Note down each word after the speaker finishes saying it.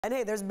And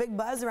hey, there's big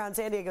buzz around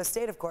San Diego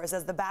State, of course,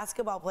 as the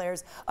basketball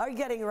players are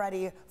getting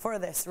ready for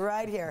this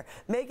right here,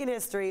 making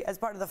history as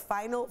part of the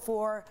Final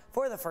Four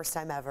for the first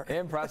time ever.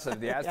 Impressive.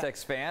 The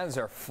Aztecs fans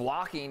are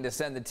flocking to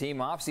send the team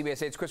off.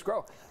 CBS 8's Chris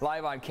Groh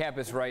live on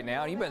campus right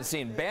now. You've been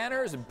seeing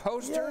banners and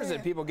posters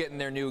and people getting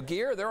their new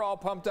gear. They're all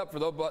pumped up for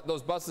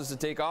those buses to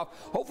take off.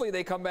 Hopefully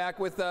they come back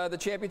with the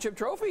championship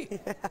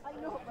trophy.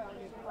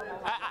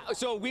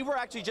 So we were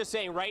actually just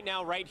saying right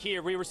now, right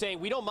here, we were saying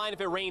we don't mind if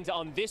it rains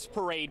on this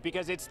parade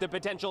because it's the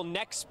potential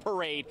next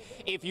parade,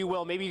 if you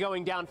will, maybe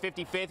going down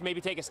 55th, maybe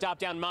take a stop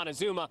down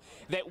Montezuma,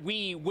 that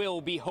we will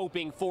be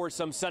hoping for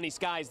some sunny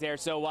skies there.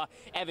 So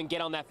Evan,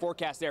 get on that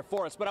forecast there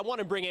for us. But I want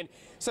to bring in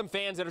some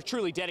fans that are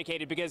truly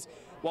dedicated, because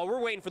while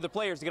we're waiting for the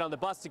players to get on the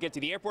bus to get to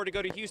the airport to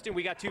go to Houston,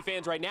 we got two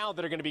fans right now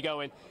that are going to be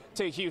going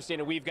to Houston.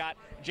 And we've got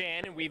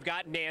Jan and we've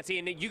got Nancy.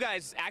 And you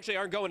guys actually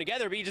aren't going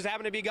together, but you just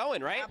happen to be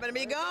going, right? Happen to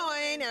be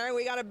going.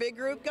 We got a big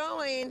group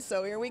going,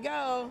 so here we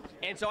go.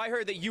 And so I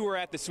heard that you were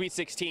at the Sweet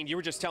 16. You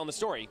were just telling the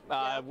story.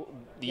 The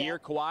year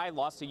Kawhi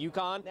lost to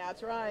UConn.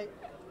 That's right.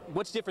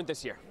 What's different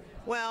this year?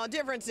 Well, the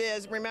difference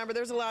is, remember,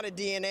 there's a lot of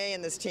DNA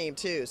in this team,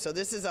 too. So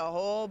this is a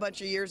whole bunch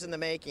of years in the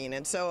making.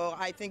 And so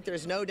I think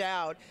there's no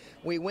doubt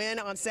we win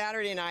on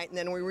Saturday night, and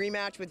then we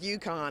rematch with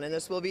UConn. And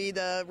this will be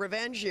the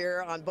revenge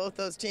year on both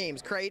those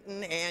teams,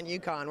 Creighton and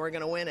UConn. We're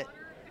going to win it.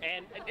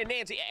 And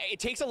Nancy, it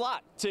takes a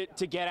lot to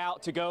get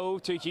out, to go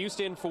to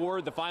Houston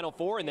for the Final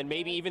Four and then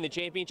maybe even the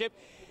championship.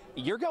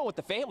 You're going with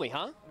the family,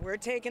 huh? We're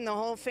taking the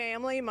whole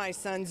family. My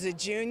son's a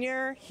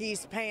junior.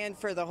 He's paying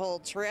for the whole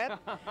trip.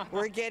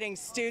 We're getting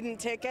student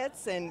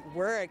tickets, and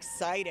we're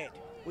excited.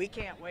 We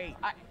can't wait.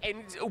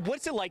 And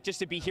what's it like just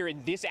to be here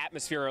in this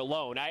atmosphere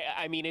alone?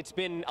 I mean, it's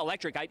been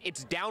electric.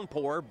 It's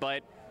downpour,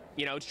 but,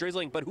 you know, it's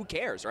drizzling, but who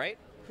cares, right?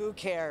 Who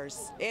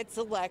cares? It's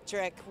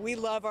electric. We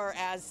love our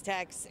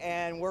Aztecs,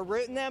 and we're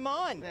rooting them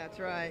on. That's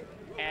right.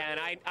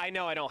 And I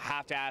know I don't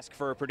have to ask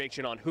for a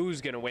prediction on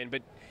who's going to win,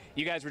 but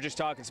you guys were just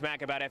talking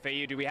smack about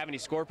FAU. Do we have any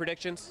score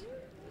predictions?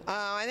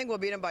 I think we'll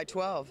beat them by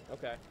 12.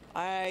 Okay.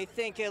 I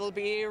think it'll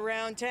be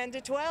around 10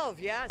 to 12,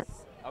 yes.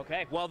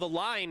 Okay. Well, the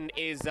line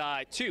is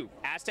 2.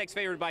 Aztecs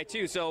favored by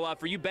 2. So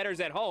for you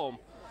bettors at home,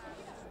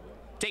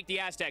 take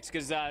the Aztecs,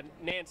 because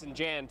Nance and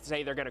Jan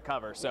say they're going to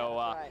cover.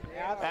 So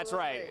that's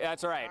right.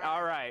 That's right.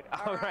 All right.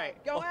 All right.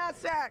 Go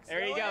Aztecs.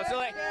 There you go. So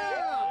like,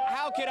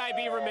 how could I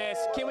be remiss?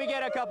 Can we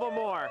get a couple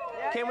more?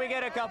 Can we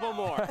get a couple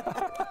more?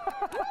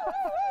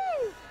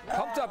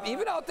 Pumped up,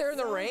 even out there in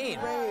the rain.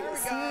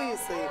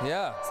 Seriously.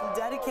 Yeah. Some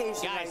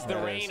dedication. Guys, the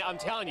rain, I'm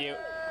telling you,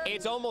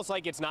 it's almost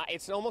like it's not.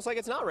 It's almost like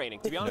it's not raining,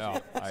 to be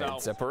honest with you. So,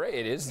 it's a parade.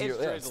 It is.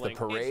 It's the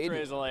parade. It's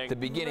drizzling. The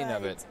beginning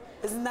of it.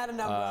 Isn't that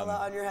an umbrella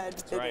on your head?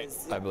 That's right.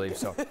 Is. I believe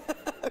so.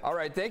 All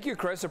right, thank you,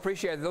 Chris.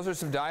 Appreciate it. Those are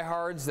some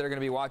diehards that are going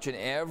to be watching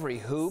every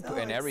hoop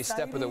and every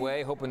step of the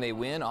way, hoping they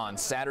win on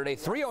Saturday,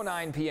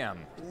 3:09 p.m.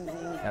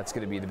 That's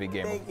going to be the big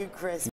game. Thank you, Chris.